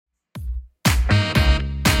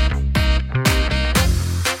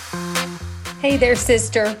Hey there,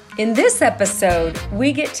 sister. In this episode,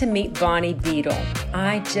 we get to meet Bonnie Beetle.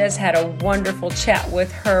 I just had a wonderful chat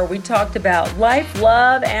with her. We talked about life,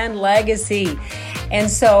 love, and legacy. And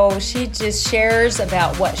so she just shares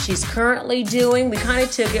about what she's currently doing. We kind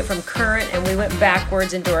of took it from current and we went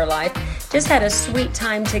backwards into her life. Just had a sweet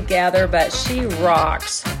time together, but she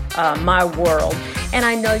rocks my world. And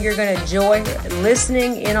I know you're going to enjoy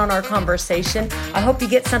listening in on our conversation. I hope you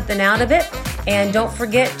get something out of it. And don't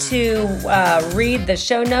forget to read the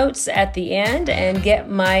show notes at the end and get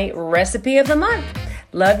my recipe of the month.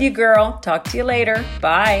 Love you, girl. Talk to you later.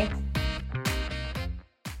 Bye.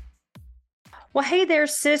 Well, hey there,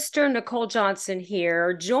 sister. Nicole Johnson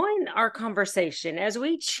here. Join our conversation as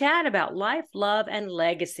we chat about life, love, and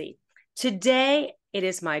legacy. Today, it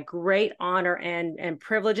is my great honor and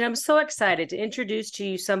privilege, and I'm so excited to introduce to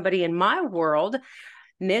you somebody in my world,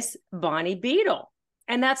 Miss Bonnie Beetle.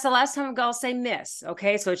 And that's the last time I'll say Miss,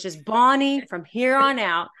 okay? So it's just Bonnie from here on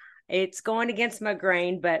out. It's going against my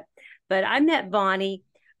grain, but I met Bonnie,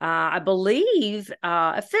 I believe,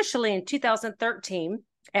 officially in 2013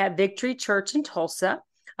 at Victory Church in Tulsa,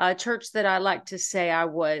 a church that I like to say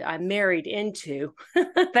I married into.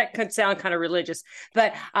 That could sound kind of religious,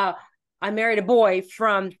 but I married a boy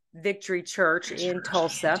from Victory Church in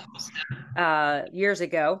Tulsa years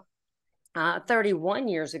ago, 31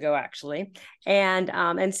 years ago, actually.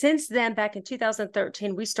 And since then, back in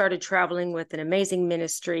 2013, we started traveling with an amazing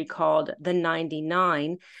ministry called The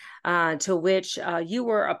 99, to which you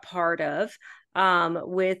were a part of.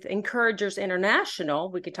 With Encouragers International.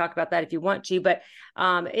 We could talk about that if you want to, but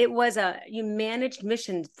it was you managed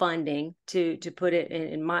mission funding to put it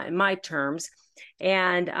in my terms.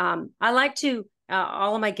 And I like to,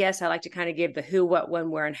 all of my guests, I like to kind of give the who, what, when,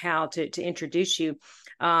 where, and how to introduce you.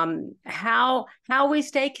 How we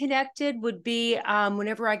stay connected would be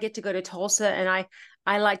whenever I get to go to Tulsa, and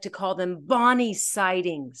I like to call them Bonnie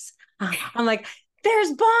sightings. I'm like,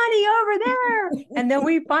 there's Bonnie over there. And then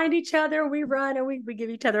we find each other, we run, and we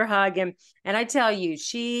give each other a hug. And I tell you,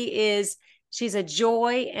 she's a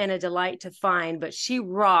joy and a delight to find, but she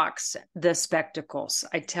rocks the spectacles.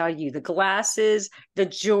 I tell you, the glasses, the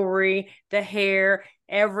jewelry, the hair,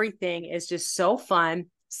 everything is just so fun,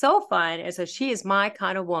 so fun. And so she is my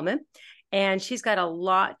kind of woman. And she's got a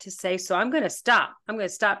lot to say. So I'm going to stop.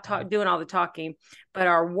 Doing all the talking. But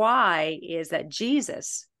our why is that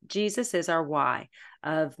Jesus is our why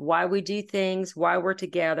of why we do things, why we're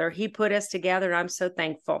together. He put us together, and I'm so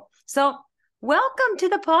thankful. So welcome to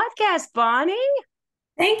the podcast, Bonnie.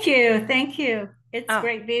 Thank you. Thank you. It's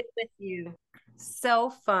great being with you. So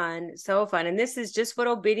fun. So fun. And this is just what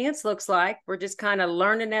obedience looks like. We're just kind of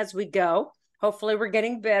learning as we go. Hopefully we're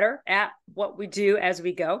getting better at what we do as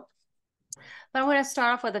we go. But I want to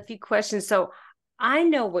start off with a few questions. So I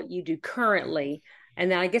know what you do currently, and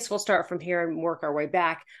then I guess we'll start from here and work our way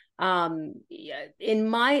back. In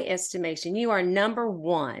my estimation, you are number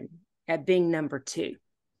one at being number two.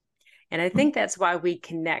 And I think that's why we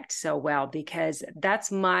connect so well, because that's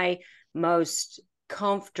my most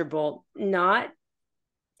comfortable, that's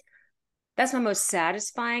my most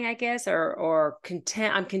satisfying, I guess, or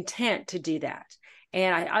content. I'm content to do that.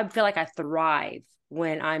 And I feel like I thrive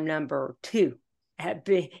when I'm number two at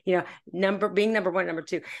being number one, number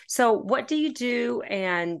two. So what do you do?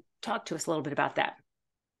 And talk to us a little bit about that.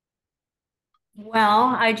 Well,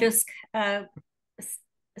 I just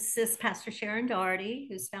assist Pastor Sharon Doherty,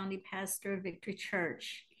 who's founding pastor of Victory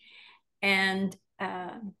Church. And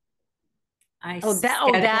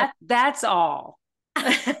that's all.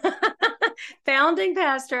 Founding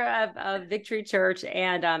pastor of Victory Church,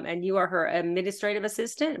 and you are her administrative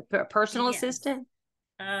assistant, personal assistant.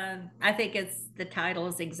 I think the title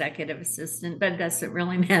is executive assistant, but it doesn't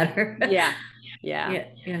really matter.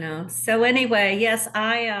 Yeah. So anyway, yes,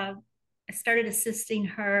 I started assisting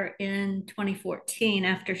her in 2014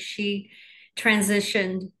 after she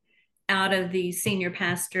transitioned out of the senior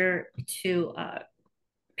pastor to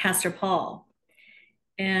Pastor Paul.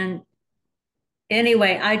 And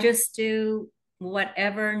anyway, I just do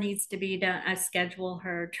whatever needs to be done. I schedule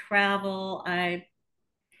her travel. I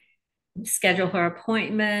schedule her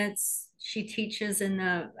appointments. She teaches in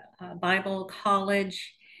the Bible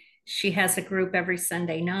college. She has a group every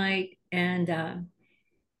Sunday night. And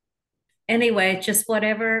anyway, just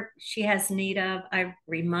whatever she has need of, I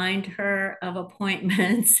remind her of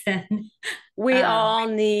appointments. And we all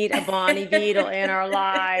need a Bonnie Beetle in our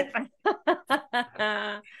life.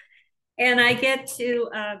 And I get to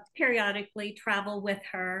periodically travel with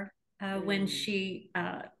her when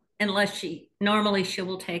unless she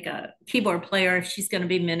will take a keyboard player if she's going to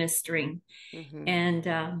be ministering.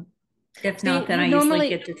 And if not, then I usually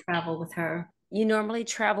get to travel with her. you normally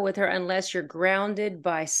travel with her unless you're grounded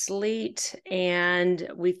by sleet, and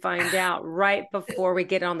we find out right before we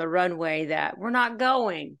get on the runway that we're not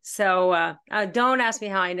going. So don't ask me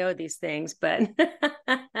how I know these things, but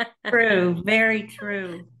True, very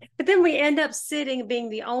true. but then we end up sitting, being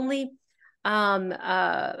the only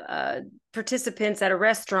participants at a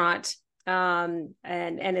restaurant, and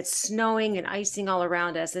it's snowing and icing all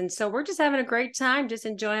around us, and so we're just having a great time, just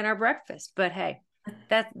enjoying our breakfast. But hey,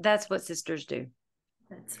 that's what sisters do.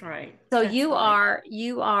 That's right. So That's right.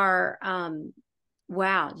 you are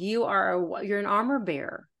wow, you're an armor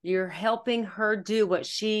bearer. You're helping her do what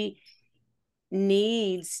she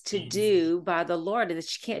needs to do by the Lord that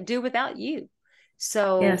she can't do without you.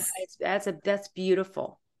 So Yes. that's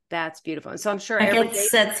beautiful. That's beautiful. And so I'm sure I every day,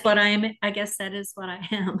 guess that's what I am. I guess that is what I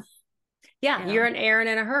am. yeah, Yeah. you're an Aaron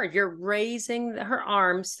and a Hur. You're raising her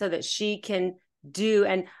arms so that she can do,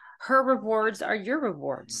 and her rewards are your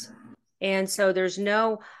rewards. And so there's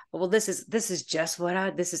no, well, this is just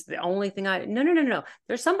what this is the only thing no, no, no, no.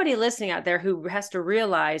 There's somebody listening out there who has to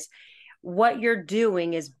realize what you're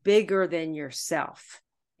doing is bigger than yourself.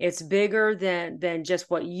 It's bigger than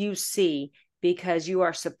just what you see, because you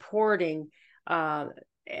are supporting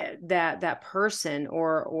that person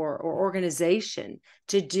or organization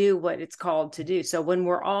to do what it's called to do. So when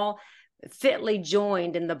we're all fitly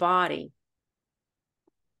joined in the body,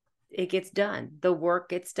 it gets done. The work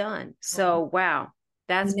gets done. So wow,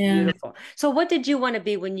 that's Yeah. beautiful. So what did you want to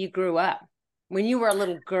be when you grew up? When you were a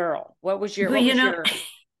little girl, Well, what was your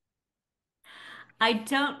I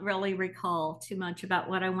don't really recall too much about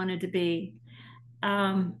what I wanted to be.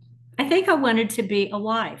 Um, I think I wanted to be a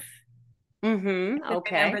wife. mm-hmm, I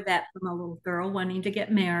remember okay. that from a little girl wanting to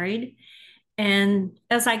get married. And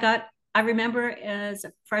I remember as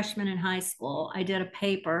a freshman in high school, I did a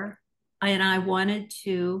paper and I wanted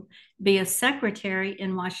to be a secretary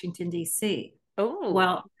in Washington, D.C. Oh,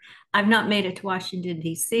 Well, I've not made it to Washington,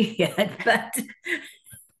 D.C. yet, but have,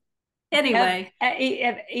 anyway.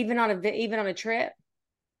 even on a trip?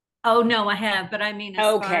 Oh, no, I have, but I mean, as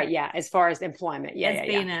Okay, far yeah, as far as employment. Yeah, as yeah,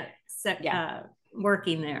 yeah. being Yeah.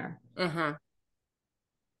 working there. Uh-huh.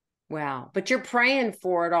 Wow. But you're praying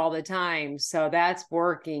for it all the time. So that's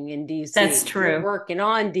working in That's DC. You're true. working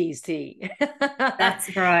on DC.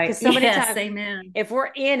 That's right. Because so many Yes, times, amen. if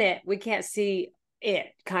we're in it, we can't see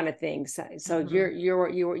it, kind of thing. So Mhm.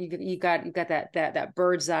 you got that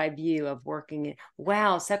bird's eye view of working it.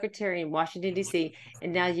 Wow, secretary in Washington DC,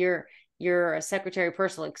 and now you're a secretary,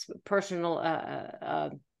 personal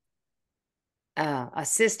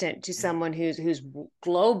assistant to someone who's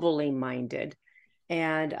globally minded,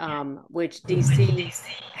 and which DC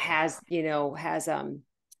has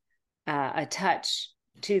a touch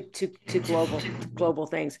to global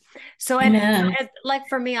things. So Amen. like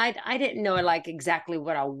for me, I didn't know like exactly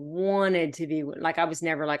what I wanted to be. Like I was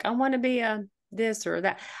never like I want to be a this or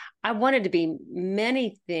that. I wanted to be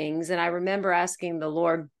many things, and I remember asking the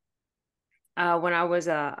Lord when I was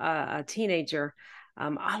a teenager,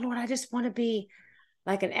 oh Lord, I just want to be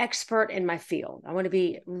like an expert in my field. I want to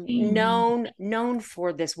be known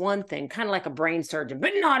for this one thing, kind of like a brain surgeon,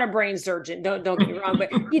 but not a brain surgeon. Don't get me wrong,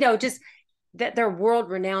 but just that they're world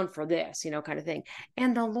renowned for this, kind of thing.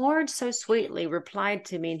 And the Lord so sweetly replied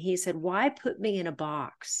to me, and He said, "Why put me in a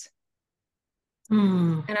box?"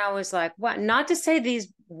 Mm. And I was like, "What?" Not to say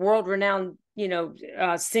these world renowned,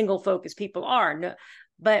 single focus people are no,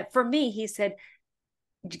 but for me, He said,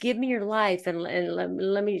 give me your life, and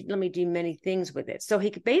let me do many things with it. So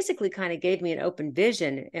he basically kind of gave me an open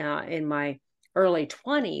vision in my early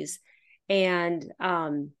 20s. And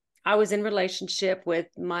I was in relationship with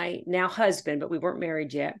my now husband, but we weren't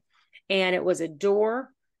married yet. And it was a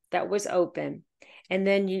door that was open. And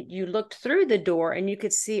then you looked through the door and you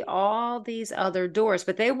could see all these other doors,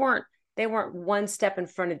 but they weren't one step in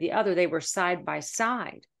front of the other. They were side by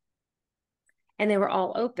side, and they were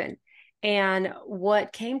all open. And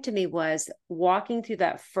what came to me was walking through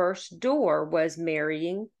that first door was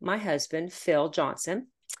marrying my husband, Phil Johnson,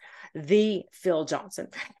 the Phil Johnson.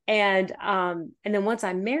 And then once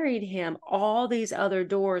I married him, all these other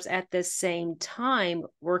doors at the same time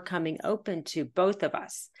were coming open to both of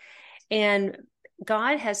us. And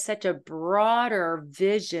God has such a broader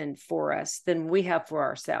vision for us than we have for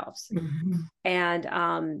ourselves. Mhm.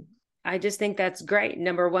 And I just think that's great.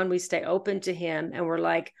 Number one, we stay open to Him and we're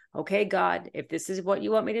like, okay, God, if this is what you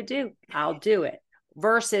want me to do, I'll do it.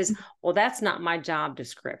 Versus, well, that's not my job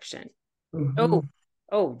description. Oh, Mhm.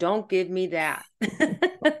 oh, don't give me that.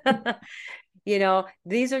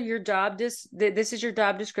 These are your this is your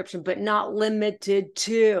job description, but not limited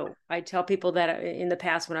to. I tell people that in the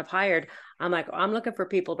past when I've hired, I'm like, I'm looking for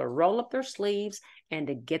people to roll up their sleeves and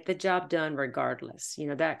to get the job done regardless,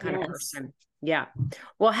 that kind of Yes. person. Yeah.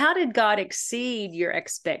 Well, how did God exceed your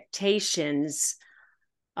expectations?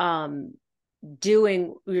 Um,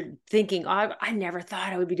 you're thinking, oh, I never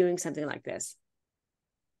thought I would be doing something like this.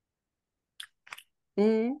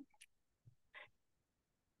 Mm-hmm.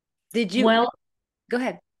 Did you Well, go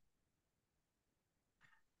ahead?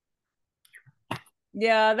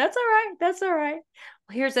 Yeah, that's all right. That's all right.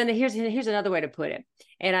 Here's another way to put it.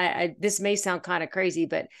 And I this may sound kind of crazy,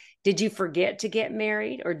 but did you forget to get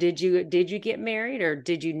married, or did you get married, or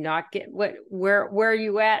did you not get where are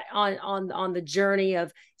you at on the journey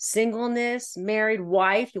of singleness, married,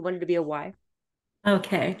 wife? You wanted to be a wife.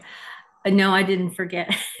 okay. No, I didn't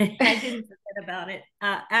forget. I didn't forget about it.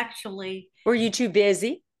 Actually, Were you too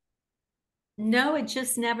busy? no, it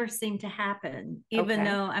just never seemed to happen. Even Okay.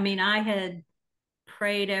 though, I mean, I had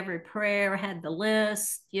prayed every prayer, had the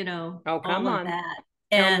list, Oh, all come of on. that.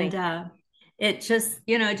 Tell And me. it just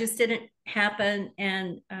didn't happen.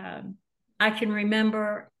 And I can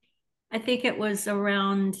remember, I think it was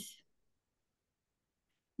around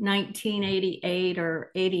 1988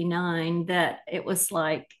 or 89 that it was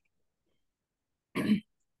like,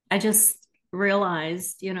 I just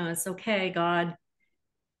realized, it's okay, God.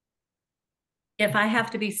 If I have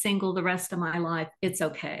to be single the rest of my life, it's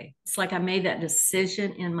okay. It's like I made that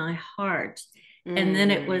decision in my heart. And then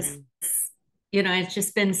it was, Mm, it's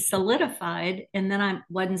just been solidified. And then I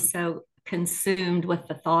wasn't so consumed with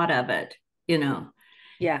the thought of it.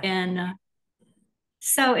 yeah. And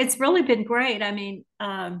so it's really been great. I mean,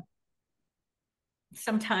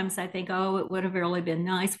 sometimes I think, oh, it would have really been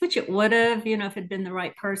nice, which it would have, if it'd been the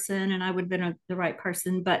right person and I would have been the right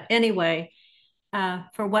person. But anyway,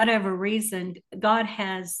 for whatever reason, God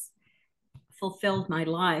has fulfilled my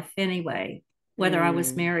life anyway, whether I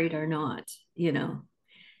was Mm. married or not,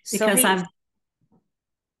 So because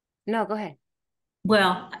no, go ahead.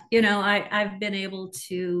 I've been able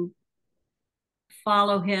to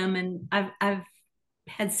follow him, and I've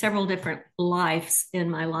had several different lives in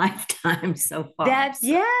my lifetime so far. So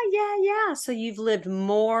Yeah. So you've lived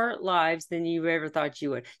more lives than you ever thought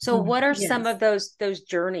you would. So what are some yes, of those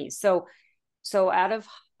journeys? So out of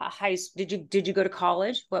high school, did you go to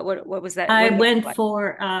college? What was that? I What did that look went like? for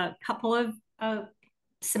a couple of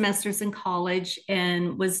semesters in college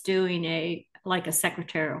and was doing a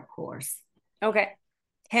secretarial course. Okay.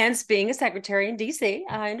 Hence being a secretary in DC.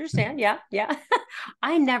 I understand. Yeah, yeah.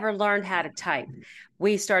 I never learned how to type.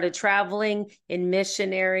 We started traveling in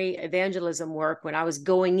missionary evangelism work when I was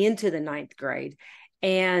going into the ninth grade.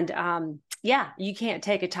 And yeah, you can't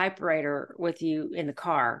take a typewriter with you in the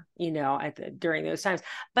car, during those times.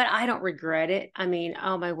 But I don't regret it. I mean,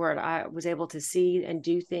 oh my word, I was able to see and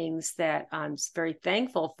do things that I'm very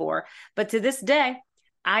thankful for. But to this day,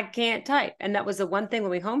 I can't type. And that was the one thing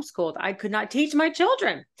when we homeschooled, I could not teach my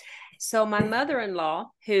children. So my mother-in-law,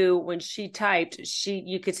 who when she typed,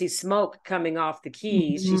 you could see smoke coming off the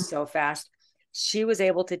keys. She's Mhm. so fast. She was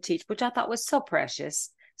able to teach, which I thought was so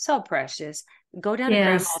precious, so precious. Go down to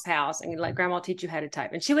grandma's Yes. house and let grandma teach you how to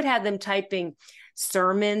type. And she would have them typing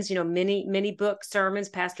sermons, mini book sermons,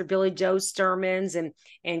 Pastor Billy Joe's sermons and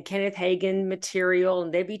Kenneth Hagin material,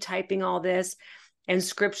 and they'd be typing all this and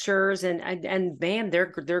scriptures and bam,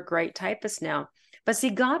 they're great typists now. But see,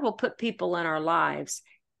 God will put people in our lives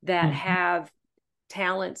that Mhm. have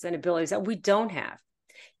talents and abilities that we don't have.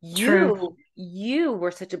 True. You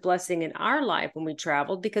were such a blessing in our life when we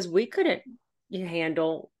traveled because we couldn't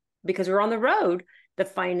handle, because we were on the road, the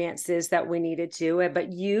finances that we needed to.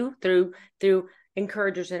 But you through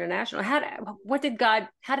Encouragers International, how did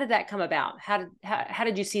that come about? How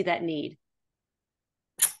did you see that need?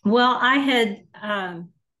 Well, I had,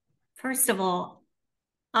 first of all,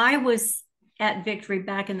 I was at Victory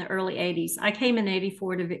back in the early 80s. I came in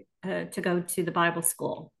 84 to go to the Bible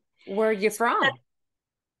school. Where are you from?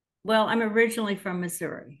 Well, I'm originally from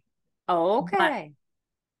Missouri, but Okay.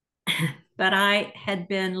 but I had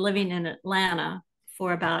been living in Atlanta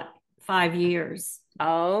for about 5 years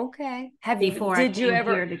Okay. before I Did you came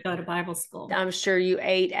ever, here to go to Bible school. I'm sure you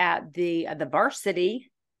ate at the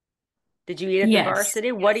varsity. Did you eat at the Yes,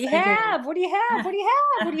 varsity? What do yes, you I did. have? What do you have? What do you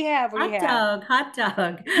have? What do you have? What do you Hot have? dog, hot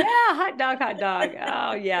dog. Yeah, hot dog, hot dog.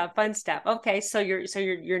 Oh yeah, fun stuff. Okay, so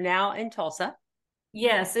you're now in Tulsa.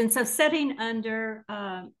 Yes, and so sitting under,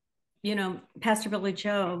 Pastor Billy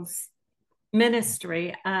Joe's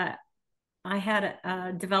ministry, I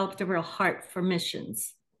had developed a real heart for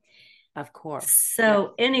missions. Of course. Yeah.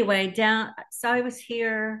 So anyway, so I was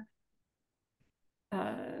here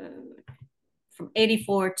uh, from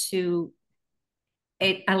 84 to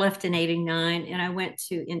I left in 89 and I went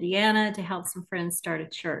to Indiana to help some friends start a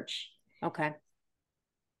church. Okay.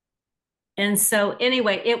 And so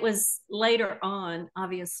anyway, it was later on,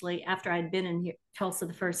 obviously, after I'd been in Tulsa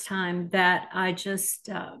the first time, that I just,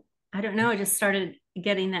 I don't know, I just started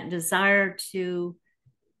getting that desire to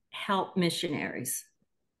help missionaries.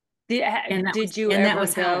 Did you And that ever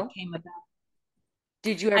was how it go? came about.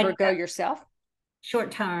 Did you ever go yourself? Short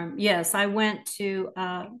term, yes. I went to,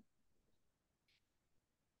 I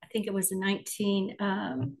think it was in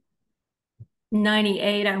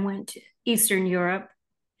 1998, I went to Eastern Europe.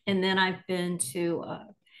 And then I've been to,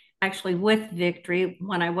 actually with Victory,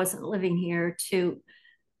 when I wasn't living here, to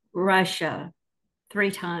Russia 3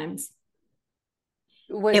 times.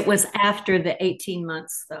 Was It was after the 18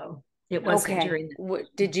 months, though. It wasn't okay. during that.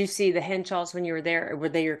 Did you see the Henshaws when you were there? Or were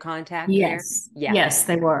they your contact there? Yes, Yeah. yes,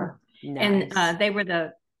 they were. And Nice. they were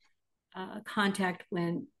the contact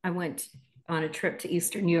when I went on a trip to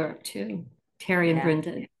Eastern Europe too. Terry and Yeah.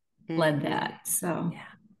 Brenda led Mm-hmm. that. So, Yeah.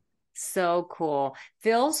 So cool.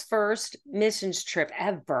 Phil's first missions trip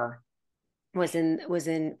ever was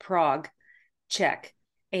in Prague, Czech,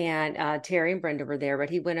 and Terry and Brenda were there, but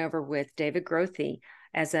he went over with David Grothe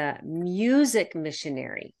as a music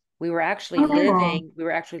missionary. oh, We were actually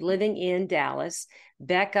living in Dallas.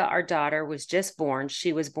 Becca, our daughter, was just born.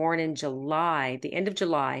 She was born in July, the end of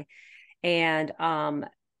July, and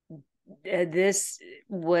this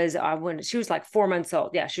was when she was like 4 months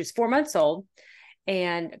old. Yeah, she was 4 months old,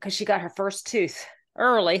 and because she got her first tooth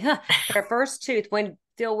early, huh? Her first tooth when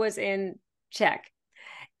Phil was in Czech,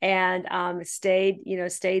 and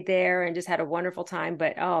stayed there and just had a wonderful time.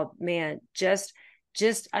 But oh man, just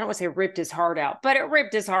I don't want to say ripped his heart out, but it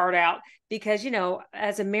ripped his heart out because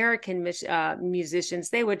as American musicians,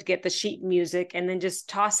 they would get the sheet music and then just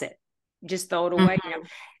toss it, just throw it away. mhm.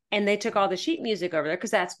 And they took all the sheet music over there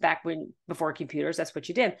because that's back when before computers, that's what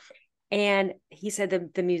you did. And he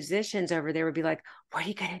said the musicians over there would be like, "What are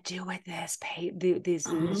you gonna do with this? This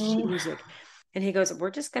sheet Oh, music?" And he goes,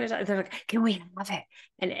 "We're just gonna." They're like, "Can we have it?"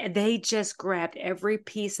 And they just grabbed every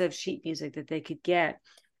piece of sheet music that they could get,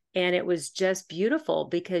 and it was just beautiful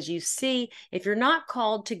because you see, if you're not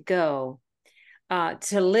called to go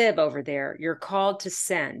to live over there, you're called to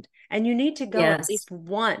send, and you need to go at yes. least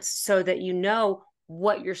once so that you know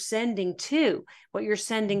what you're sending to, what you're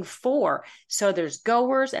sending for. So there's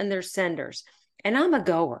goers and there's senders, and I'm a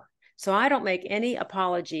goer, so I don't make any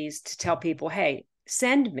apologies to tell people, "Hey,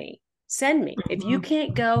 send me. If you Mhm.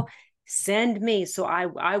 can't go, send me, so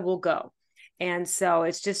I will go." And so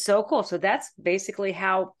it's just so cool. So that's basically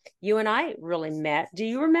how you and I really met. Do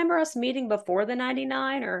you remember us meeting before the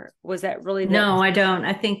 99, or was that really the No, I don't.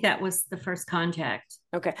 I think that was the first contact.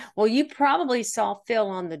 okay? Well, you probably saw Phil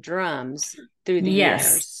on the drums through the Yes.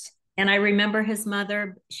 years. And I remember his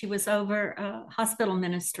mother, she was over hospital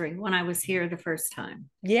ministry when I was here the first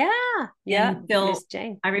time. Yeah, yeah, And Phil, Miss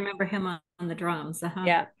Jane. I remember him on the drums. Uh-huh.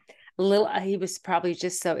 Yeah. Little he was probably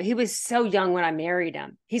he was so young when I married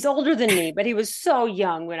him. He's older than me, but he was so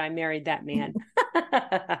young when I married that man.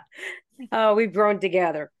 Oh, we've grown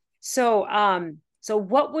together. So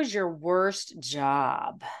what was your worst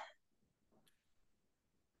job?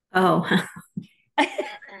 Oh, I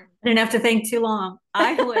didn't have to think too long.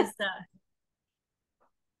 I was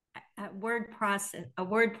a word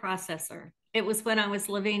processor. It was when I was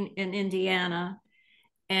living in Indiana,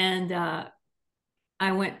 and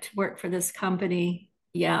I went to work for this company.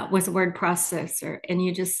 Yeah, it was a word processor, and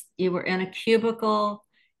you were in a cubicle.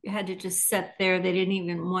 You had to just sit there. They didn't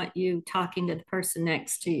even want you talking to the person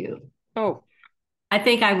next to you. Oh, I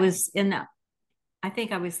think I was in that. I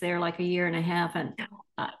think I was there like a year and a half, and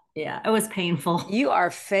yeah, it was painful. you are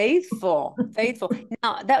faithful, faithful.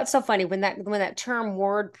 Now, that's so funny when that term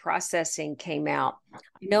word processing came out. I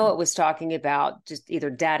know it was talking about just either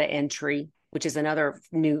data entry, which is another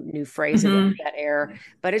new phrase of Mhm. that era,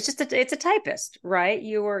 but it's a typist, right?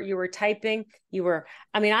 You were typing,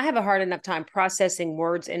 I mean, I have a hard enough time processing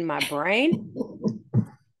words in my brain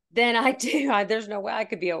than I do. There's no way I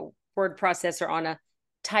could be a word processor on a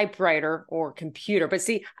typewriter or computer. But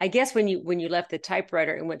see, I guess when you left the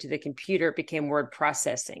typewriter and went to the computer, it became word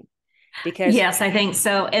processing because Yes, I think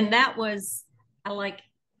so. And that was, I like,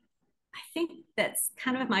 I think that's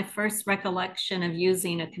kind of my first recollection of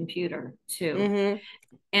using a computer too. mhm.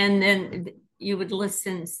 And then you would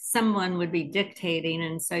listen, someone would be dictating.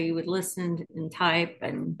 And so you would listen and type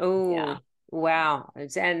and yeah. Oh, wow.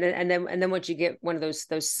 And then once you get one of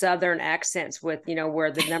those southern accents with,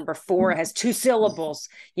 where the number four has two syllables,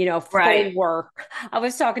 Right. four. I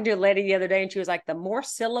was talking to a lady the other day and she was like, "The more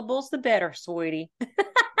syllables, the better, sweetie."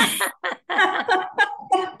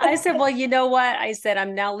 I said, well, you know what? I said,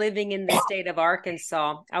 I'm now living in the state of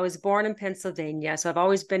Arkansas. I was born in Pennsylvania, so I've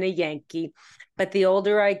always been a Yankee. But the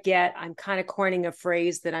older I get, I'm kind of coining a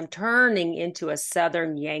phrase that I'm turning into a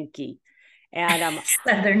Southern Yankee. And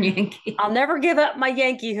Southern Yankee. I'll never give up my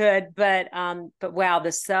Yankee hood, but wow,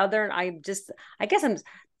 the Southern, I guess I'm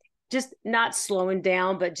just not slowing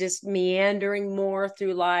down, but just meandering more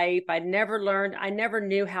through life. I never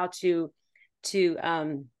knew how to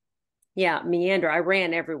yeah, meander. I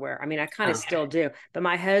ran everywhere. I mean, I kind of Okay. still do. But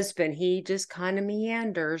my husband, he just kind of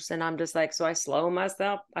meanders, and I'm just like, so I slow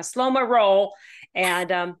my roll and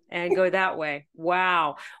go that way.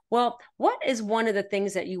 Wow. Well, what is one of the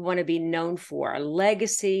things that you want to be known for? A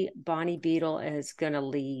legacy Bonnie Beetle is going to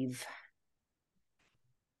leave.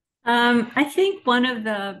 I think one of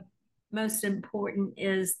the most important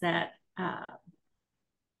is that, to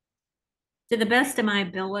the best of my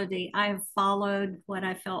ability, I have followed what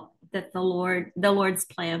I felt that the Lord's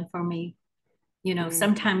plan for me. You know, Mm.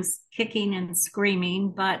 sometimes kicking and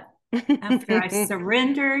screaming, but after I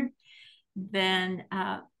surrendered, then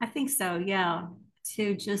I think so. Yeah,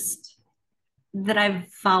 to just that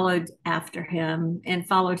I've followed after him and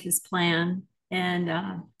followed his plan, and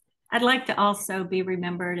I'd like to also be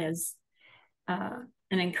remembered as uh,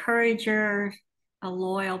 an encourager, a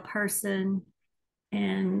loyal person,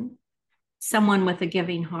 and someone with a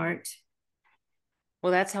giving heart.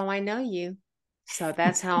 Well, that's how I know you. So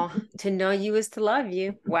that's how to know you is to love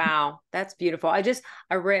you. Wow, that's beautiful.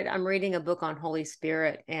 I'm reading a book on Holy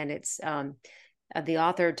Spirit, and it's the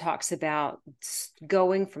author talks about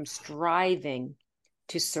going from striving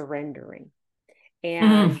to surrendering. Mm.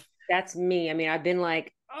 And that's me. I mean, I've been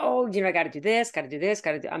like, oh, I got to do this, got to do this,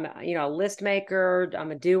 got to do. I'm a list maker. I'm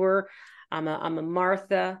a doer. I'm a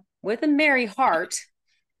Martha with a merry heart,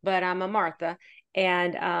 but I'm a Martha.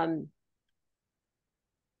 And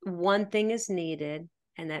one thing is needed,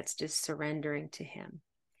 and that's just surrendering to him.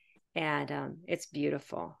 And it's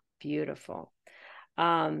beautiful, beautiful.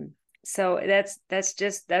 Um, so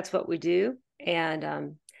that's what we do.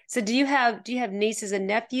 And so do you have nieces and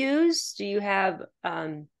nephews? Do you have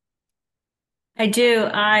I do.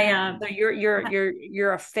 so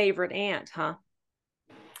you're a favorite aunt, huh?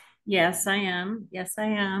 Yes, I am. Yes, I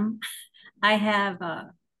am. I have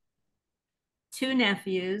two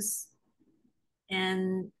nephews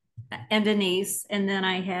and a niece, and then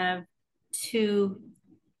I have two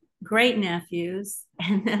great nephews,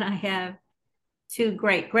 and then I have two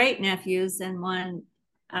great nephews and one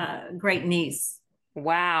great niece.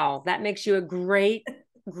 Wow, that makes you a great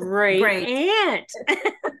Great. aunt.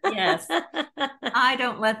 Yes. I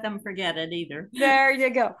don't let them forget it either. There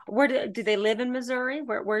you go. Where do they live in Missouri?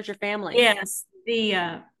 Where's your family? Yes,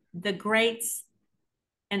 the greats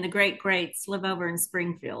and the great greats live over in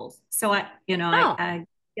Springfield. So Oh, I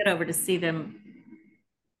get over to see them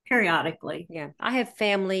periodically. yeah. I have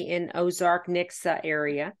family in Ozark, Nixa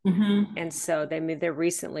area. Hmm. And so they moved there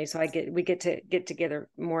recently. So we get to get together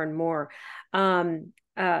more and more.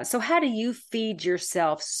 So how do you feed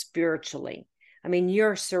yourself spiritually? I mean,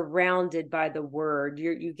 you're surrounded by the word.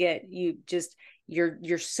 You're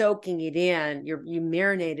soaking it in. You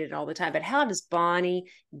marinate it all the time. But how does Bonnie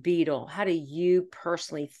Beetle, how do you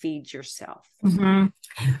personally feed yourself? Hmm.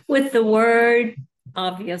 With the word,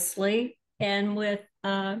 obviously, and with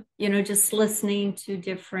just listening to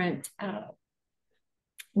different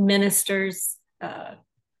ministers'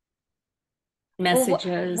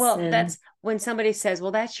 messages Well, and that's when somebody says, "Well,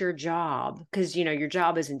 that's your job," because your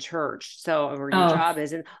job is in church, so or your oh job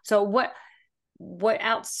is in. So what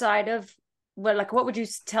outside of what would you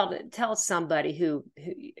tell somebody who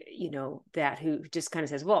who just kind of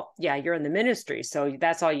says, well, yeah, you're in the ministry, so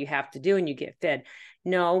that's all you have to do and you get fed.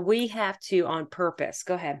 No, we have to on purpose.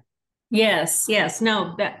 Go ahead. yes,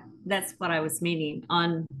 no, that's what I was meaning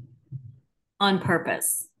on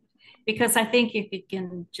purpose, because I think if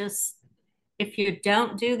you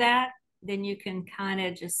don't do that, then you can kind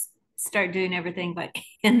of just start doing everything but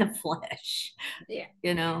in the flesh.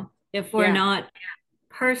 Yeah. If we're Yeah. not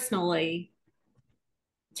personally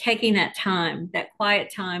taking that time, that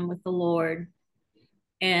quiet time with the Lord,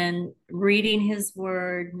 and reading his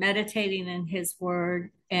word, meditating in his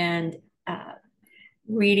word, and uh,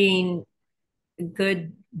 reading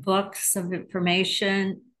good books of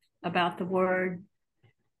information about the word.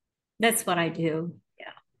 That's what I do.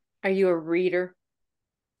 Yeah. Are you a reader?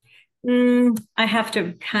 I have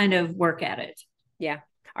to kind of work at it. Yeah.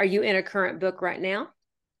 Are you in a current book right now?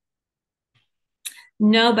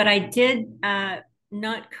 No, but I did,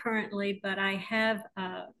 not currently, but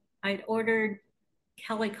I'd ordered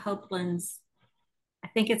Kelly Copeland's, I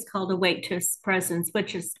think it's called Awake to His Presence,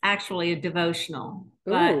 which is actually a devotional.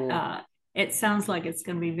 But Ooh. It sounds like it's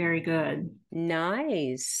going to be very good.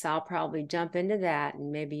 Nice. I'll probably jump into that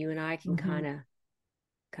and maybe you and I can Mhm.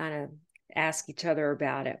 kind of ask each other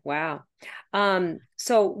about it. Wow.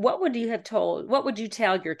 So what would you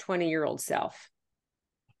tell your 20-year-old self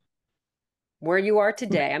where you are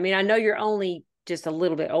today? I mean, I know you're only just a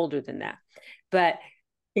little bit older than that, but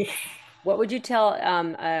what would you tell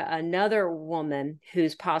another woman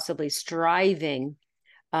who's possibly striving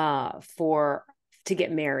for to get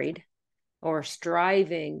married or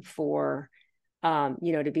striving for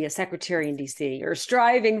to be a secretary in DC or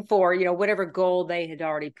striving for, whatever goal they had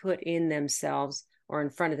already put in themselves or in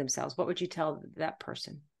front of themselves? What would you tell that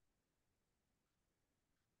person?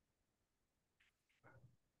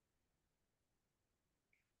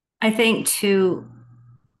 I think to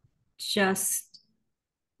just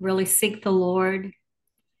really seek the Lord,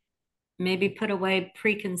 maybe put away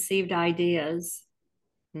preconceived ideas,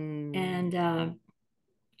 Hmm. and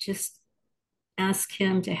just ask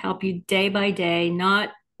Him to help you day by day,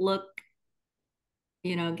 not look,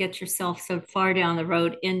 get yourself so far down the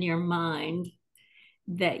road in your mind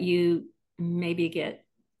that you maybe get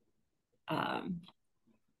um,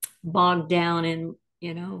 bogged down in,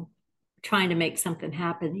 trying to make something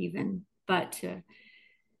happen, even, but to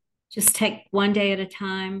just take one day at a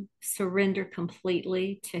time, surrender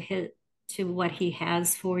completely to what He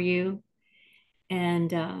has for you,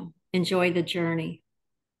 and enjoy the journey.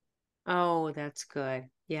 Oh, that's good.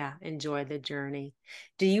 Yeah, enjoy the journey.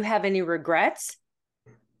 Do you have any regrets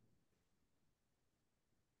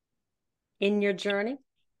in your journey?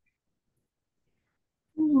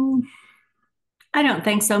 Mm, I don't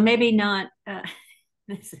think so. Maybe not.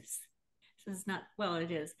 This is this is not, well,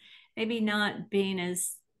 it is. Maybe not being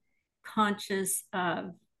as conscious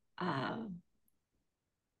of uh,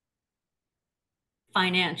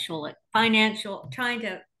 financial, trying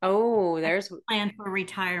to Oh, there's plan for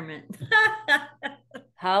retirement.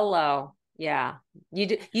 hello. Yeah.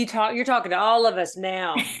 You're talking to all of us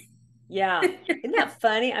now. Yeah. Isn't that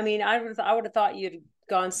funny? I mean, I would have thought you'd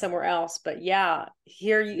gone somewhere else, but yeah,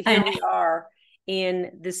 here And we are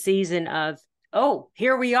in the season of, oh,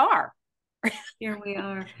 here we are. here we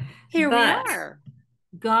are. Here we But are.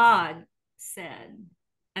 God said,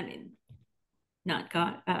 I mean, not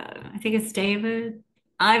God, I think it's David.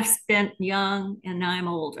 I've spent young and now I'm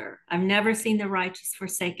older. I've never seen the righteous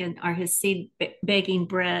forsaken or his seed begging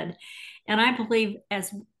bread. And I believe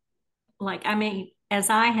as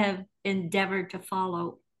I have endeavored to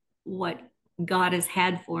follow what God has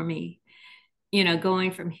had for me,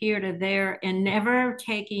 going from here to there and never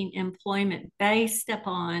taking employment based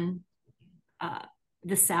upon uh,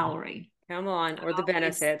 the salary. Come on. I Or the always,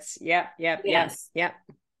 benefits. Yep, yep, yep, yes, yep.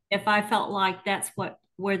 if I felt like that's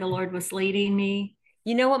where the Lord was leading me.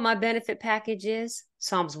 You know what my benefit package is?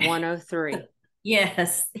 Psalms 103.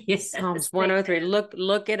 Yes, yes, Psalms 103.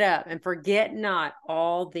 Look it up and forget not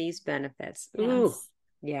all these benefits. Ooh, yes,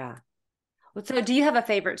 yeah. So do you have a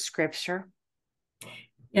favorite scripture?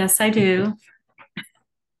 yes, I do.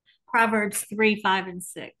 Proverbs 3, 5, and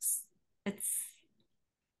 6. It's,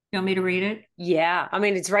 you want me to read it? Yeah. I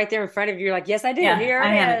mean, it's right there in front of you. You're like, yes, I do. Yeah, Here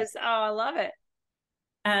I it have it. is. Oh, I love it.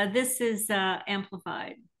 This is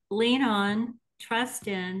amplified. Lean on, trust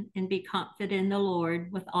in, and be confident in the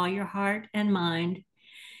Lord with all your heart and mind.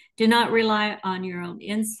 Do not rely on your own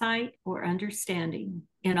insight or understanding.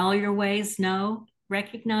 In all your ways, know,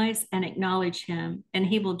 recognize, and acknowledge Him, and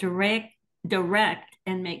He will direct,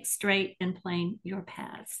 and make straight and plain your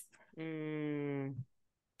paths. Mm,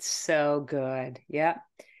 so good. Yep.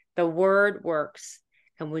 The word works.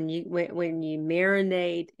 And when you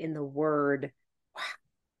marinate in the word, wow,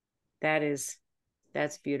 that is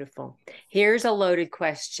that's beautiful. Here's a loaded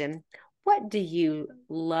question. What do you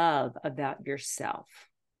love about yourself?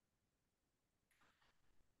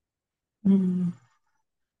 Mm.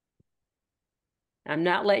 I'm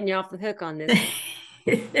not letting you off the hook on this one.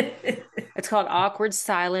 It's called awkward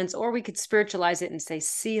silence, or we could spiritualize it and say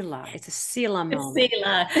Selah. It's a Selah moment.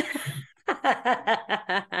 Selah,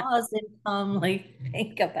 pause and calmly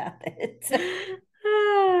think about it.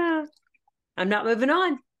 I'm not moving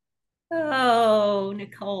on. Oh,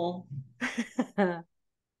 Nicole.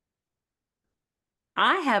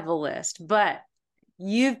 I have a list, but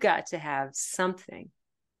you've got to have something.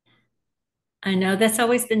 I know that's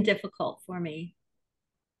always been difficult for me.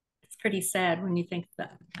 It's pretty sad when you think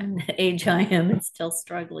that I'm the age I am and still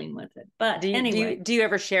struggling with it. But anyway, Do you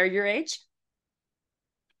ever share your age?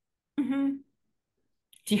 mhm.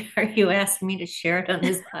 Are you asking me to share it on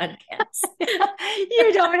this podcast?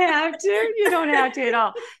 You don't have to. You don't have to at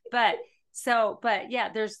all. But yeah,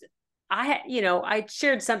 I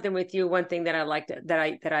shared something with you. One thing that I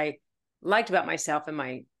liked about myself in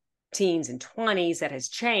my teens and 20s that has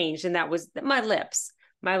changed, and that was my lips.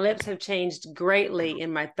 My lips have changed greatly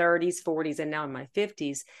in my 30s, 40s, and now in my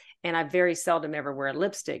 50s. And I very seldom ever wear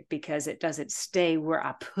lipstick because it doesn't stay where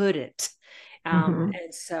I put it.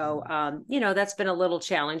 And so, that's been a little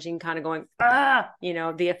challenging, kind of going,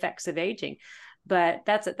 the effects of aging. But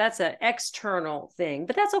that's an external thing,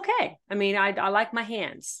 but that's okay. I mean, I like my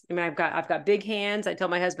hands. I mean, I've got big hands. I tell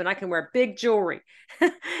my husband I can wear big jewelry,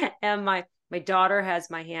 and my daughter has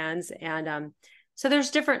my hands, and so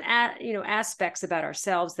there's different aspects about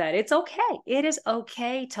ourselves that it's okay. It is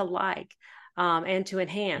okay to like, and to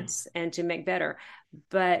enhance and to make better.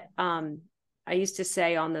 But I used to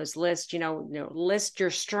say on those lists, list your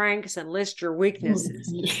strengths and list your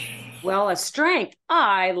weaknesses. Well, a strength,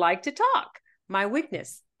 I like to talk. My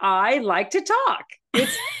weakness, I like to talk.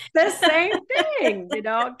 It's the same thing,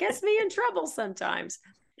 it gets me in trouble sometimes.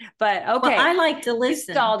 But okay. Well, I like to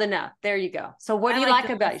listen. You stalled enough. There you go. So what do you like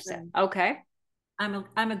about yourself? Okay. I'm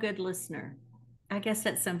a good listener. I guess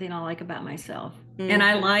that's something I like about myself. Mm-hmm. And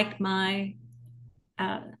I like my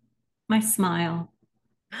smile.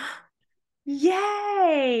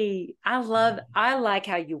 Yay. I like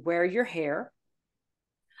how you wear your hair.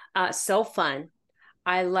 So fun.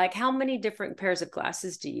 I like, how many different pairs of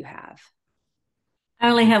glasses do you have? I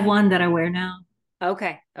only have one that I wear now.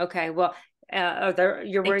 Okay. Well,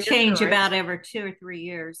 you're wearing, they change about every 2 or 3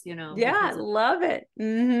 years, Yeah, love it.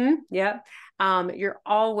 Mm-hmm. Yeah. You're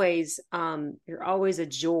always a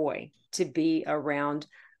joy to be around.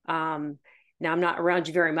 Now I'm not around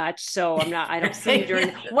you very much, so I don't see you during.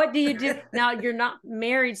 What do you do now? You're not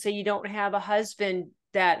married, so you don't have a husband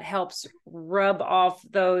that helps rub off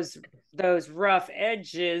those rough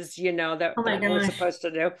edges, that we're supposed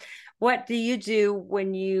to do. What do you do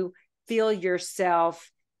when you feel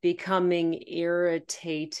yourself becoming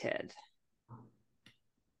irritated?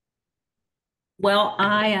 Well,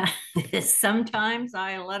 I sometimes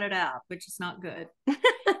I let it out, which is not good.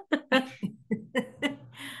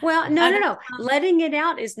 Well, no. Letting it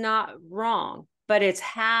out is not wrong, but it's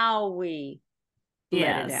how we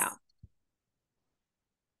let it out.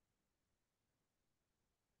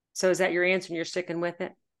 So is that your answer and you're sticking with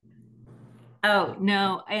it? Oh,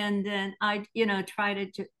 no. And then I, try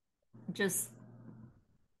to just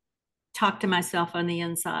talk to myself on the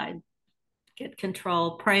inside, get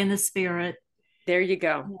control, pray in the spirit. There you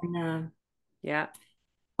go. And, yeah.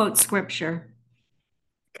 Quote scripture.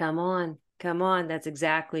 Come on. That's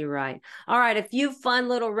exactly right. All right. A few fun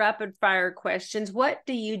little rapid fire questions. What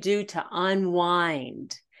do you do to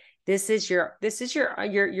unwind? This is your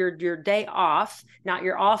day off, not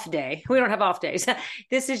your off day. We don't have off days.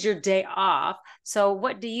 This is your day off. So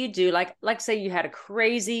what do you do? Like say you had a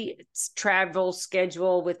crazy travel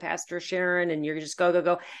schedule with Pastor Sharon and you're just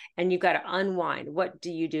go, and you've got to unwind. What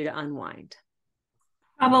do you do to unwind?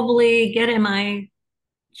 Probably get in my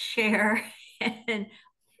chair and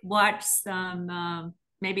watch some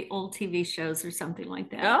maybe old TV shows or something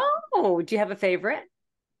like that. Oh, do you have a favorite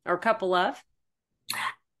or a couple of?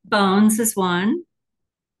 Bones is one.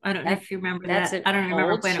 I don't know if you remember that. I don't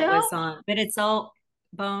remember when it was on, but it's all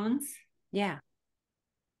Bones. Yeah.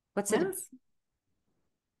 What's it?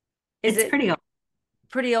 It's pretty old.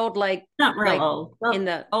 Pretty old, like not real old. Well, in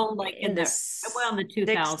the old, like in the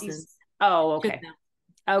 2000s. Oh, okay.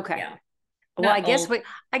 2000s. Okay. Yeah. Well, I guess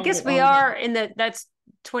we are in that's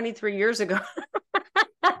 23 years ago.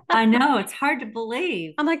 I know, it's hard to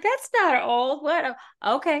believe. I'm like, that's not old. What?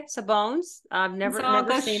 Okay, so Bones. I've never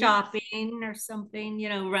go shopping or something,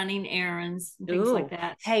 running errands and things like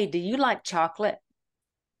that. Hey, do you like chocolate?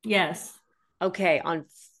 Yes. Okay, on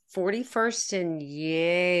 41st and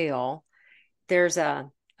Yale, there's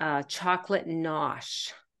a chocolate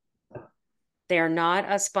nosh. They are not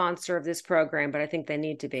a sponsor of this program, but I think they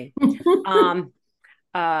need to be.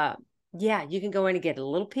 Yeah, you can go in and get a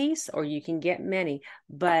little piece, or you can get many.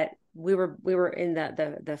 But we were in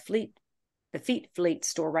the Feet Fleet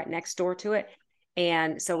store right next door to it,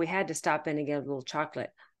 and so we had to stop in and get a little chocolate.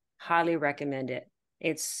 Highly recommend it.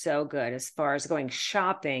 It's so good as far as going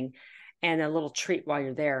shopping, and a little treat while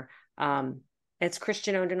you're there. It's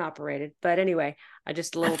Christian owned and operated, but anyway, I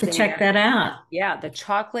just a little thing. Check that out. Yeah, the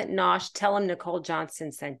chocolate nosh. Tell them Nicole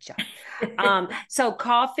Johnson sent you. So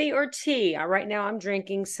coffee or tea? Right now, I'm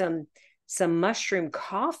drinking some mushroom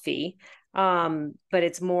coffee, but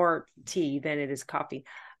it's more tea than it is coffee.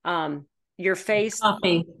 Your face.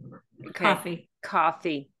 Coffee. Okay.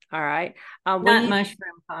 Coffee. All right. Not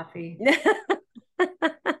mushroom coffee.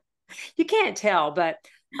 You can't tell, but.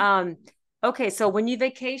 Okay, so when you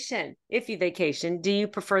vacation, if you vacation, do you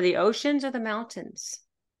prefer the oceans or the mountains?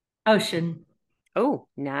 Ocean. Oh,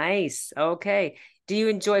 nice. Okay. Do you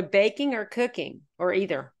enjoy baking or cooking or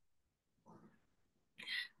either?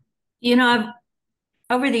 You know,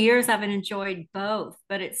 over the years, I've enjoyed both,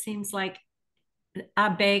 but it seems like I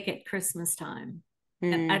bake at Christmas time.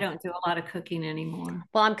 And I Mm. don't do a lot of cooking anymore.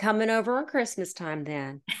 Well, I'm coming over on Christmas time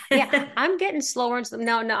then. Yeah, I'm getting slower.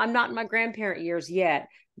 No, no, I'm not in my grandparent years yet,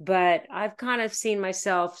 but I've kind of seen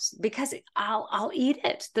myself because I'll eat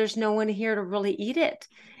it. There's no one here to really eat it,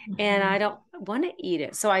 and I Mhm. don't want to eat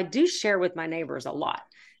it. So I do share with my neighbors a lot.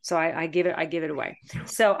 So I give it away.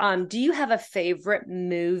 So do you have a favorite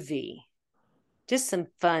movie? Just some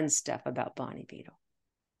fun stuff about Bonnie Beetle.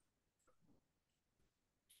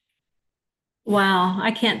 Wow,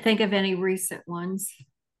 I can't think of any recent ones.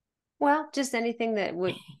 Well, just anything that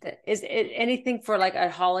is it anything for like a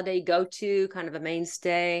holiday go to, kind of a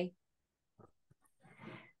mainstay.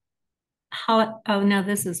 Oh no,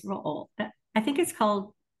 this is real old. I think it's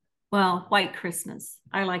called, well, White Christmas.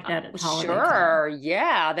 I like that at holiday time. Sure.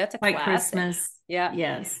 Yeah, that's a White classic. Christmas. Yeah.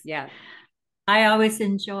 Yes. Yeah. I always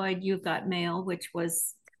enjoyed You've Got Mail, which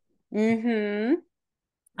was, Mm-hmm.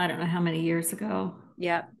 I don't know how many years ago.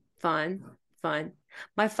 Yeah. Fun. Fun.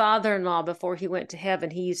 My father-in-law, before he went to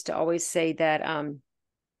heaven, he used to always say that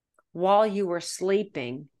while you were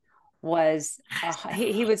sleeping was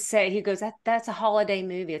he would say, he goes, that's a holiday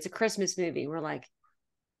movie. It's a Christmas movie. We're like,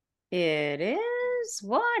 it is?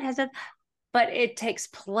 What has it? But it takes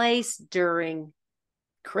place during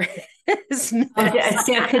Christmas. Oh,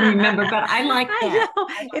 see, I couldn't remember, but I like I that. know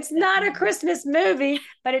I like it's that not a movie. Christmas movie,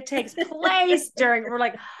 but it takes place during. We're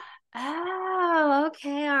like, oh,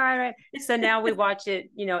 okay, all right, right. So now we watch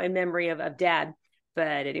it, in memory of Dad.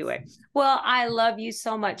 But anyway, well, I love you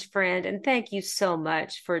so much, friend, and thank you so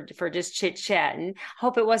much for just chit chatting.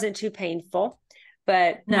 Hope it wasn't too painful,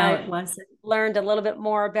 but No, I've it wasn't. learned a little bit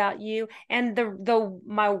more about you. And the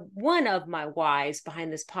my one of my whys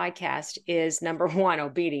behind this podcast is number one,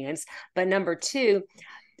 obedience, but number two,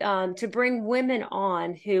 to bring women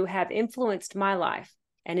on who have influenced my life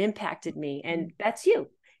and impacted me. And that's you.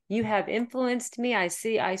 You have influenced me. I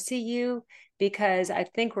see you because I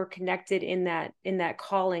think we're connected in that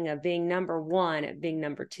calling of being number one at being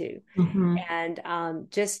number two. Mhm.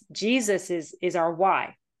 And just Jesus is our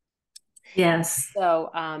why. Yes.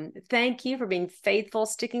 So thank you for being faithful,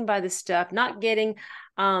 sticking by the stuff, not getting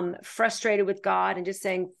frustrated with God and just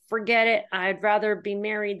saying, forget it. I'd rather be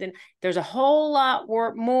married than there's a whole lot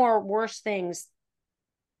more worse things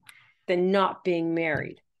than not being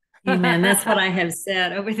married. Amen. That's what I have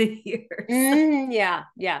said over the years. Yeah,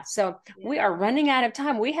 yeah. So we are Yeah. running out of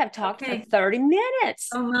time. We have talked for Okay. 30 minutes.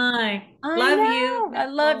 Oh my. I Love you, know. I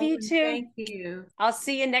love Nicole, you and too. thank you. I'll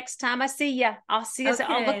see you next time I see you. I'll see you.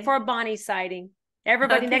 I'll look for Okay. a Bonnie sighting.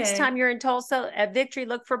 Everybody, next Okay. time you're in Tulsa at Victory,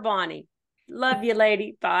 look for Bonnie. Love you,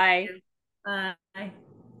 lady. Bye. Bye.